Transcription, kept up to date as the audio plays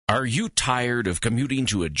Are you tired of commuting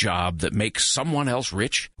to a job that makes someone else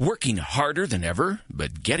rich? Working harder than ever,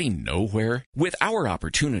 but getting nowhere? With our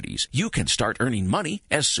opportunities, you can start earning money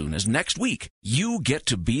as soon as next week. You get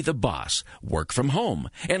to be the boss, work from home,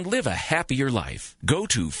 and live a happier life. Go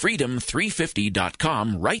to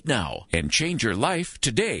freedom350.com right now and change your life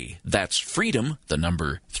today. That's freedom, the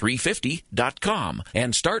number 350.com,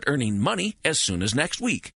 and start earning money as soon as next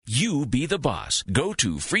week. You be the boss. Go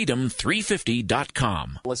to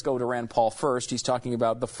freedom350.com. Let's go to Rand Paul first. He's talking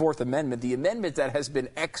about the Fourth Amendment, the amendment that has been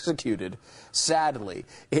executed, sadly.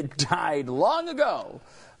 It died long ago.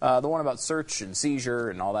 The one about search and seizure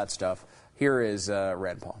and all that stuff. Here is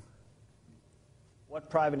Rand Paul. What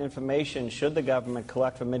private information should the government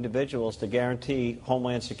collect from individuals to guarantee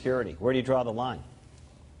homeland security? Where do you draw the line?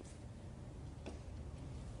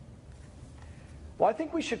 Well, I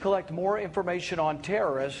think we should collect more information on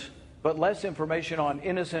terrorists, but less information on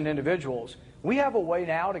innocent individuals. We have a way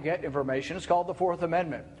now to get information. It's called the Fourth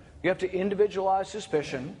Amendment. You have to individualize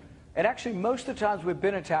suspicion. And actually, most of the times we've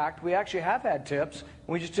been attacked, we actually have had tips, and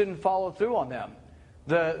we just didn't follow through on them.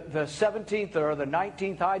 The 17th or the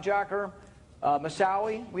 19th hijacker,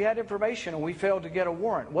 Moussaoui, we had information, and we failed to get a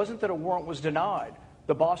warrant. It wasn't that a warrant was denied.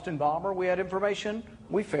 The Boston bomber, we had information.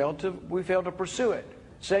 We failed to pursue it.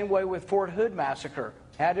 Same way with Fort Hood massacre.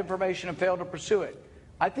 Had information and failed to pursue it.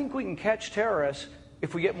 I think we can catch terrorists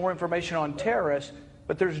if we get more information on terrorists,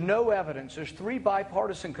 but there's no evidence. There's 3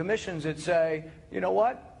 bipartisan commissions that say, you know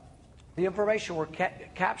what? The information we're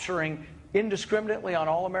capturing indiscriminately on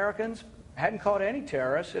all Americans hadn't caught any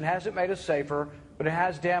terrorists. It hasn't made us safer, but it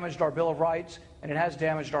has damaged our Bill of Rights, and it has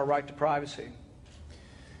damaged our right to privacy.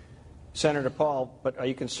 Senator Paul, but are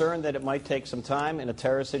you concerned that it might take some time in a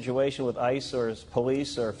terrorist situation with ICE or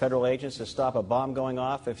police or federal agents to stop a bomb going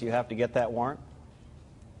off if you have to get that warrant?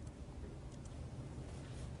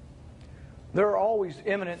 There are always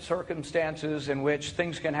imminent circumstances in which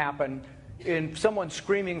things can happen. In someone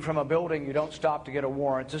screaming from a building, you don't stop to get a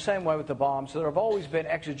warrant. It's the same way with the bomb. So there have always been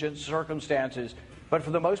exigent circumstances. But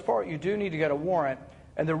for the most part, you do need to get a warrant.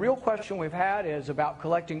 And the real question we've had is about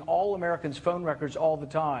collecting all Americans' phone records all the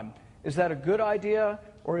time. Is that a good idea,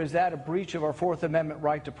 or is that a breach of our Fourth Amendment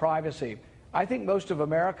right to privacy? I think most of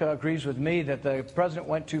America agrees with me that the president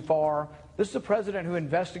went too far. This is the president who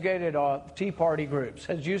investigated Tea Party groups,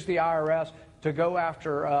 has used the IRS to go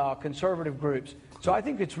after conservative groups. So I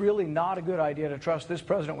think it's really not a good idea to trust this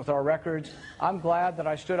president with our records. I'm glad that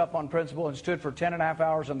I stood up on principle and stood for 10.5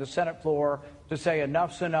 hours on the Senate floor to say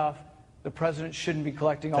enough's enough. The president shouldn't be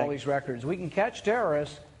collecting all these records. We can catch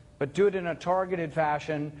terrorists, but do it in a targeted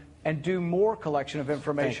fashion and do more collection of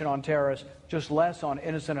information on terrorists, just less on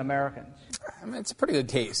innocent Americans. I mean, it's a pretty good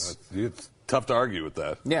case. It's tough to argue with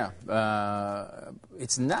that. Yeah.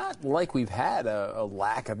 It's not like we've had a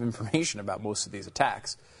lack of information about most of these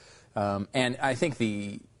attacks. And I think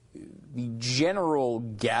the general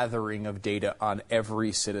gathering of data on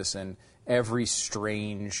every citizen, every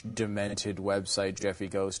strange, demented website Jeffy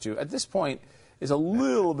goes to, at this point is a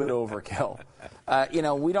little bit overkill.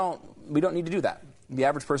 We don't need to do that. The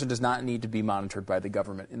average person does not need to be monitored by the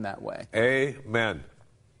government in that way. Amen.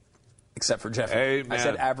 Except for Jeffy. Amen. I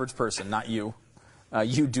said average person, not you.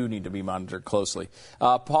 You do need to be monitored closely.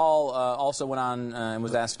 Paul also went on and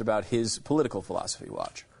was asked about his political philosophy.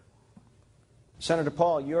 Watch. Senator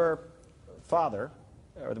Paul, your father,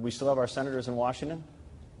 we still have our senators in Washington,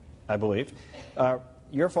 I believe.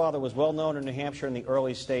 Your father was well known in New Hampshire in the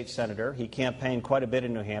early state senator. He campaigned quite a bit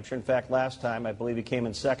in New Hampshire. In fact, last time, I believe he came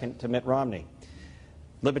in second to Mitt Romney.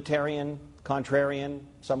 Libertarian, contrarian,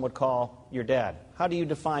 some would call your dad. How do you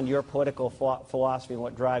define your political philosophy and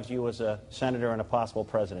what drives you as a senator and a possible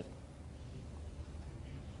president?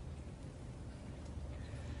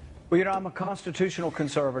 Well, I'm a constitutional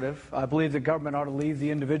conservative. I believe the government ought to leave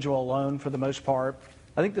the individual alone for the most part.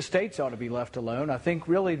 I think the states ought to be left alone. I think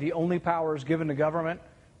really the only powers given to government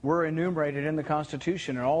were enumerated in the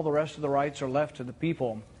Constitution, and all the rest of the rights are left to the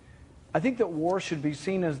people. I think that war should be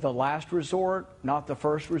seen as the last resort, not the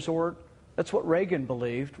first resort. That's what Reagan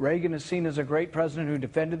believed. Reagan is seen as a great president who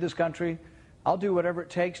defended this country. I'll do whatever it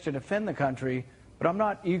takes to defend the country, but I'm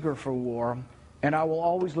not eager for war. And I will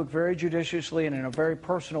always look very judiciously and in a very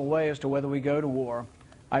personal way as to whether we go to war.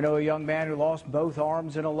 I know a young man who lost both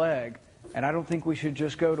arms and a leg, and I don't think we should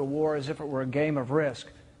just go to war as if it were a game of risk.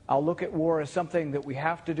 I'll look at war as something that we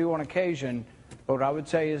have to do on occasion, but what I would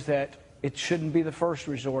say is that it shouldn't be the first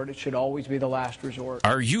resort. It should always be the last resort.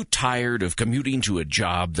 Are you tired of commuting to a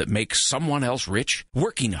job that makes someone else rich?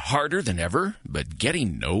 Working harder than ever, but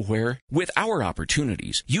getting nowhere? With our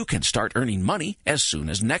opportunities, you can start earning money as soon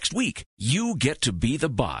as next week. You get to be the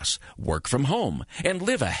boss, work from home, and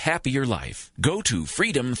live a happier life. Go to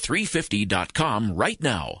freedom350.com right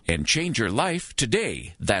now and change your life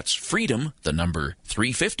today. That's freedom, the number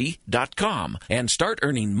 350.com, and start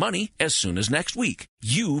earning money as soon as next week.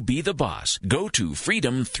 You be the boss. Go to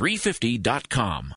freedom350.com.